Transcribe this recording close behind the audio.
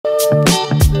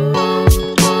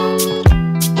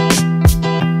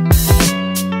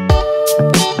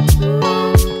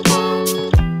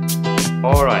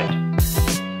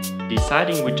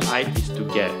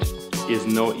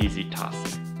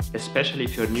especially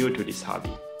if you're new to this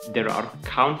hobby. There are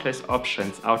countless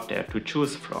options out there to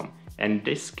choose from, and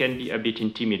this can be a bit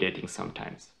intimidating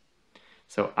sometimes.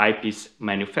 So eyepiece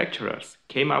manufacturers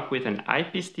came up with an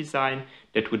eyepiece design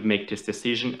that would make this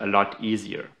decision a lot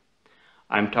easier.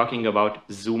 I'm talking about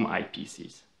zoom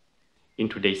eyepieces. In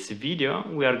today's video,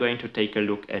 we are going to take a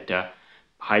look at the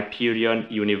Hyperion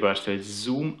Universal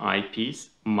Zoom Eyepiece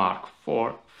Mark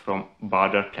IV from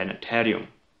Baader Planetarium.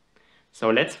 So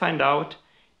let's find out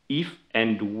if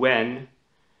and when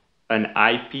an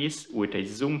eyepiece with a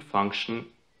zoom function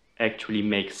actually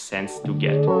makes sense to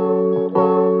get.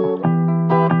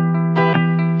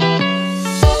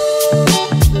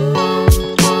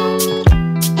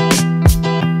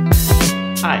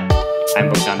 Hi, I'm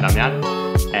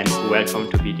Baader and welcome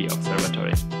to BD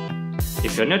Observatory.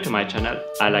 If you're new to my channel,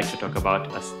 I like to talk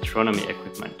about astronomy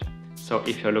equipment. So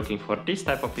if you're looking for this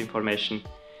type of information,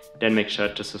 then make sure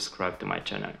to subscribe to my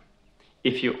channel.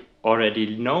 If you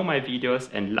already know my videos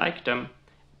and like them,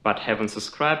 but haven't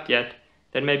subscribed yet,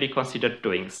 then maybe consider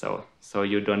doing so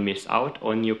you don't miss out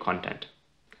on new content.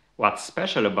 What's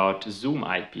special about zoom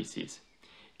eyepieces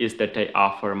is that they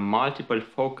offer multiple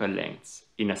focal lengths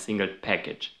in a single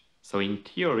package. So in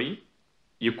theory,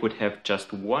 you could have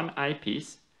just one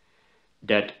eyepiece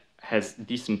that has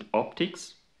decent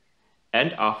optics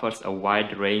and offers a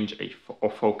wide range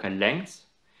of focal lengths,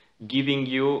 giving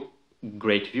you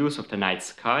great views of the night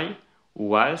sky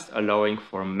whilst allowing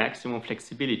for maximum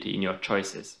flexibility in your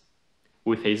choices.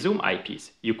 With a zoom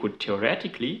eyepiece, you could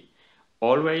theoretically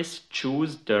always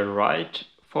choose the right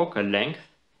focal length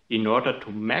in order to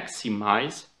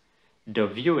maximize the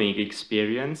viewing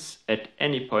experience at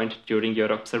any point during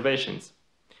your observations.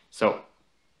 So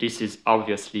this is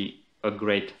obviously a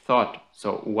great thought.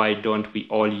 So why don't we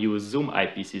all use zoom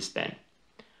eyepieces then?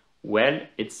 Well,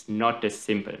 it's not as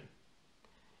simple.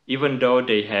 Even though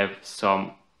they have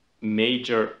some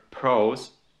major pros,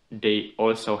 they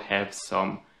also have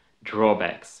some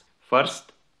drawbacks.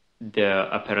 First, the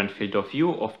apparent field of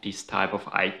view of this type of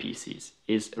eyepieces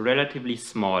is relatively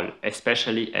small,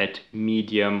 especially at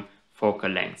medium focal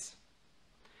lengths.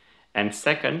 And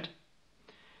second,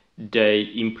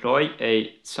 they employ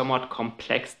a somewhat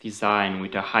complex design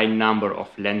with a high number of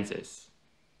lenses.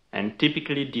 And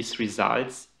typically this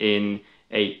results in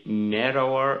a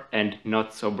narrower and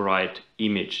not so bright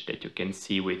image that you can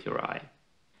see with your eye.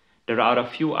 There are a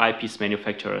few eyepiece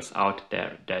manufacturers out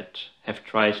there that have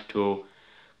tried to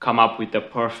come up with the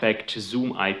perfect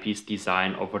zoom eyepiece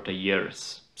design over the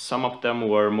years. Some of them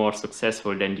were more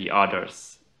successful than the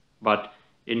others, but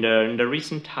in the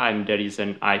recent time there is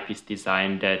an eyepiece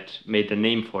design that made a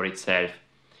name for itself,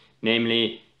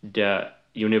 namely the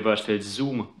Universal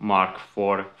Zoom Mark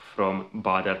IV from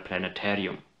Baader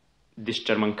Planetarium. This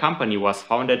German company was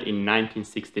founded in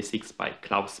 1966 by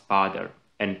Klaus Baader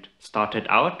and started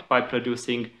out by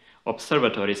producing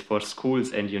observatories for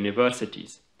schools and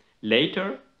universities.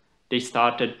 Later, they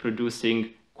started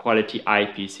producing quality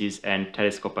eyepieces and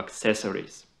telescope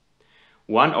accessories.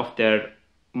 One of their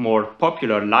more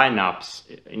popular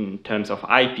lineups in terms of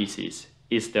eyepieces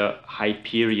is the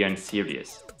Hyperion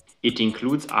series. It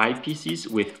includes eyepieces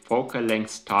with focal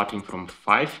lengths starting from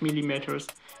 5 mm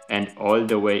and all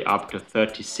the way up to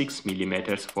 36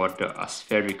 mm for the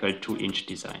aspherical 2-inch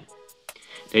design.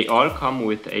 They all come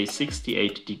with a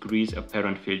 68 degrees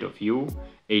apparent field of view,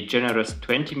 a generous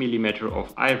 20 mm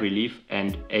of eye relief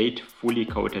and 8 fully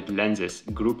coated lenses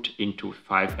grouped into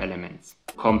 5 elements.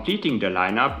 Completing the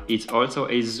lineup is also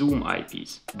a zoom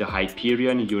eyepiece, the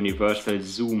Hyperion Universal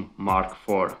Zoom Mark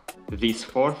IV. This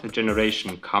 4th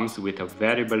generation comes with a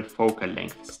variable focal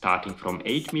length starting from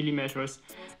 8 mm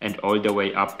and all the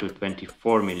way up to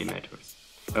 24 mm.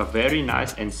 A very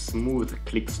nice and smooth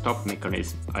click-stop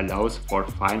mechanism allows for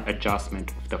fine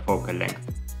adjustment of the focal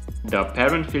length. The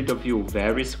apparent field of view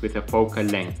varies with the focal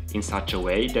length in such a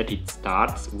way that it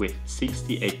starts with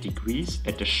 68 degrees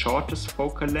at the shortest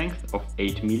focal length of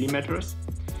 8 mm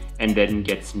and then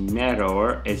gets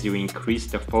narrower as you increase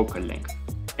the focal length,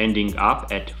 ending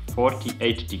up at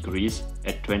 48 degrees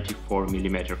at 24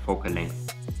 mm focal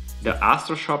length. The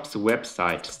AstroShop's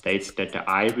website states that the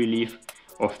eye relief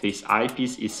of this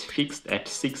eyepiece is fixed at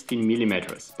 16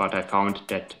 mm, but I found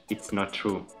that it's not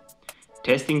true.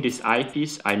 Testing this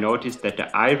eyepiece, I noticed that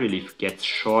the eye relief gets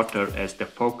shorter as the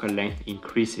focal length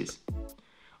increases.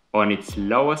 On its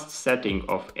lowest setting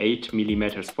of 8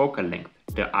 mm focal length,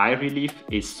 the eye relief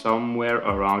is somewhere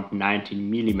around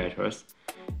 19 mm,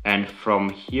 and from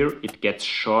here it gets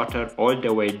shorter all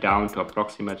the way down to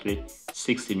approximately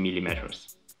 16 mm.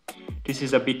 This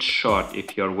is a bit short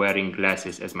if you're wearing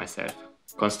glasses as myself.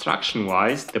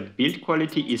 Construction-wise, the build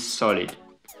quality is solid.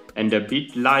 and a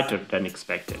bit lighter than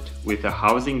expected, with the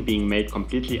housing being made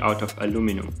completely out of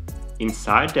aluminum.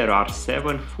 Inside there are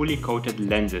 7 fully coated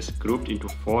lenses grouped into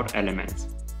 4 elements.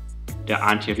 The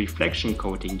anti-reflection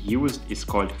coating used is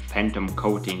called phantom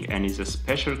coating and is a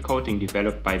special coating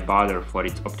developed by Baader for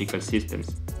its optical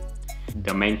systems.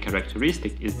 The main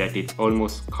characteristic is that it's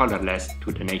almost colorless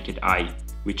to the naked eye,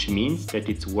 which means that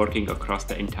it's working across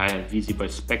the entire visible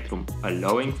spectrum,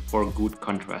 allowing for good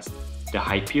contrast. The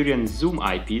Hyperion zoom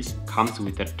eyepiece comes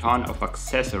with a ton of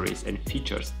accessories and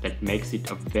features that makes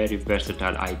it a very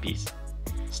versatile eyepiece.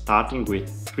 Starting with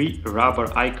 3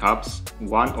 rubber eye cups,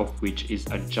 one of which is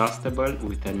adjustable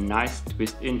with a nice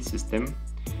twist-in system,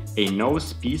 a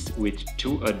nose piece with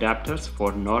 2 adapters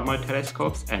for normal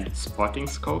telescopes and spotting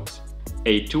scopes,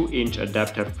 a 2-inch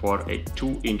adapter for a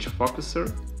 2-inch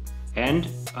focuser, and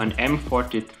an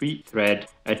M43 thread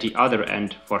at the other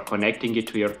end for connecting it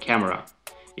to your camera.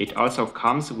 It also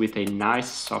comes with a nice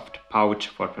soft pouch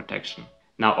for protection.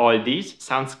 Now all this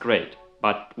sounds great,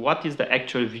 but what is the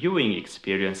actual viewing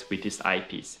experience with this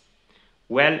eyepiece?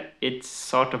 Well, it's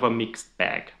sort of a mixed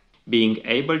bag. Being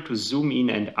able to zoom in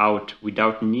and out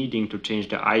without needing to change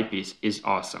the eyepiece is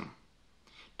awesome.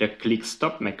 The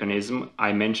click-stop mechanism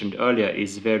I mentioned earlier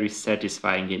is very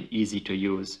satisfying and easy to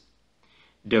use.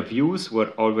 The views were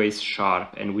always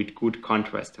sharp and with good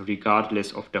contrast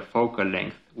regardless of the focal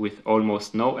length, with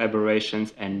almost no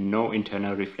aberrations and no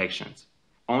internal reflections.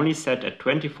 Only set at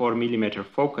 24mm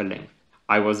focal length,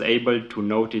 I was able to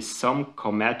notice some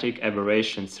chromatic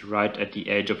aberrations right at the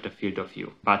edge of the field of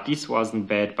view, but this wasn't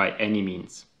bad by any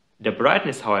means. The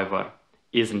brightness, however,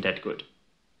 isn't that good.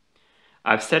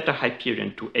 I've set the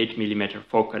Hyperion to 8mm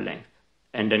focal length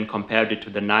and then compared it to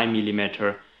the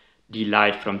 9mm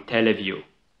D-Light from Teleview.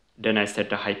 Then I set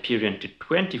the Hyperion to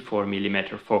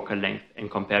 24mm focal length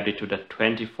and compared it to the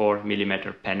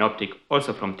 24mm Panoptic,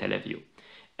 also from Teleview.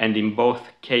 And in both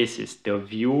cases, the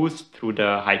views through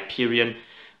the Hyperion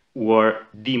were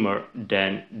dimmer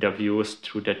than the views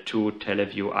through the 2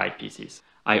 Teleview eyepieces.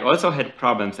 I also had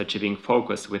problems achieving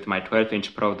focus with my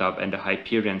 12-inch ProDub and the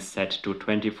Hyperion set to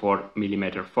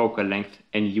 24mm focal length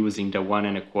and using the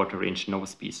 1¼ inch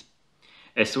nosepiece.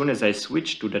 As soon as I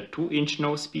switched to the 2-inch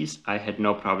nosepiece, I had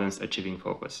no problems achieving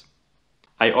focus.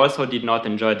 I also did not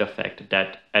enjoy the fact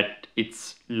that at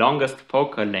its longest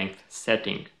focal length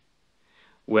setting,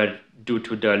 where due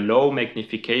to the low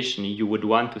magnification you would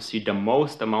want to see the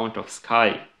most amount of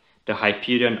sky, the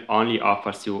Hyperion only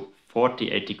offers you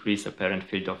 48 degrees apparent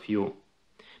field of view.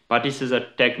 But this is a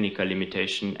technical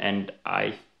limitation and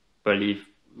I believe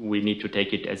we need to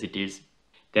take it as it is.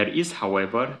 There is,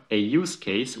 however, a use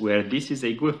case where this is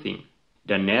a good thing.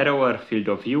 The narrower field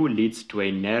of view leads to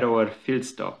a narrower field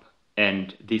stop,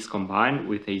 and this combined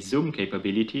with a zoom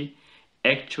capability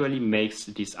actually makes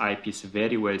this eyepiece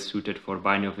very well suited for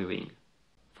bino viewing.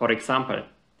 For example,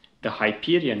 the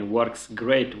Hyperion works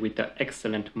great with the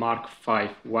excellent Mark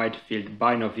V wide field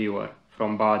bino viewer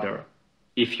from Baader.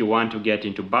 If you want to get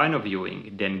into bino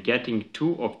viewing, then getting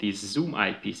 2 of these zoom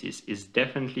eyepieces is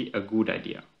definitely a good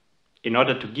idea. In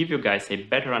order to give you guys a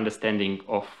better understanding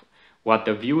of what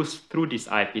the views through this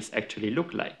eyepiece actually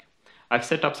look like, I've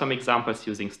set up some examples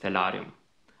using Stellarium.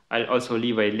 I'll also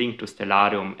leave a link to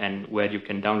Stellarium and where you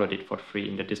can download it for free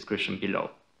in the description below.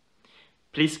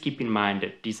 Please keep in mind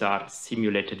that these are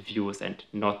simulated views and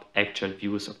not actual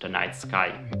views of the night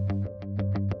sky.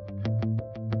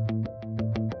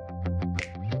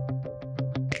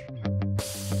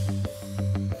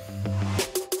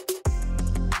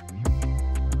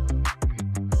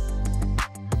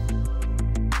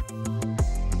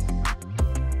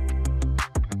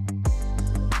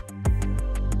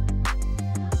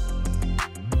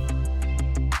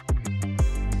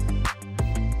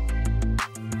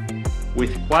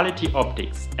 With quality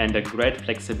optics and a great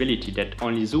flexibility that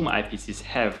only zoom eyepieces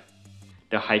have,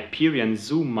 the Hyperion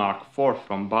Zoom Mark IV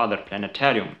from Baader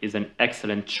Planetarium is an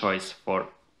excellent choice for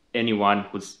anyone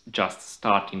who's just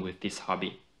starting with this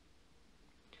hobby.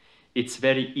 It's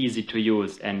very easy to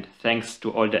use and thanks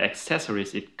to all the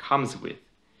accessories it comes with,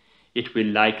 it will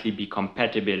likely be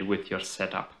compatible with your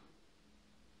setup.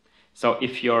 So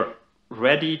if you're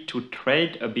ready to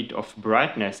trade a bit of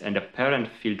brightness and apparent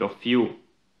field of view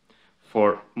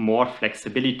for more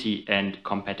flexibility and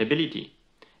compatibility,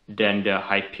 then the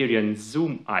Hyperion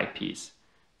Zoom eyepiece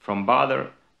from Baader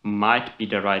might be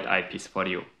the right eyepiece for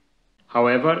you.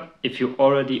 However, if you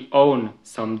already own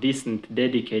some decent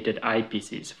dedicated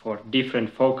eyepieces for different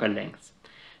focal lengths,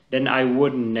 then I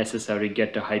wouldn't necessarily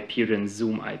get the Hyperion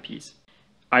Zoom eyepiece.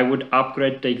 I would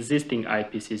upgrade the existing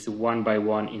eyepieces one by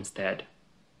one instead.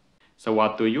 So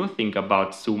what do you think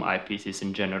about zoom eyepieces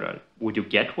in general? Would you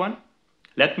get one?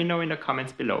 Let me know in the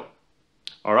comments below.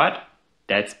 Alright,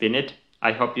 that's been it.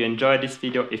 I hope you enjoyed this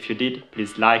video. If you did,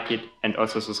 please like it and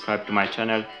also subscribe to my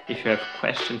channel. If you have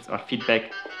questions or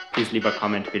feedback, please leave a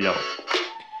comment below.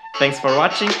 Thanks for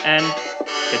watching and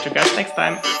catch you guys next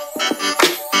time.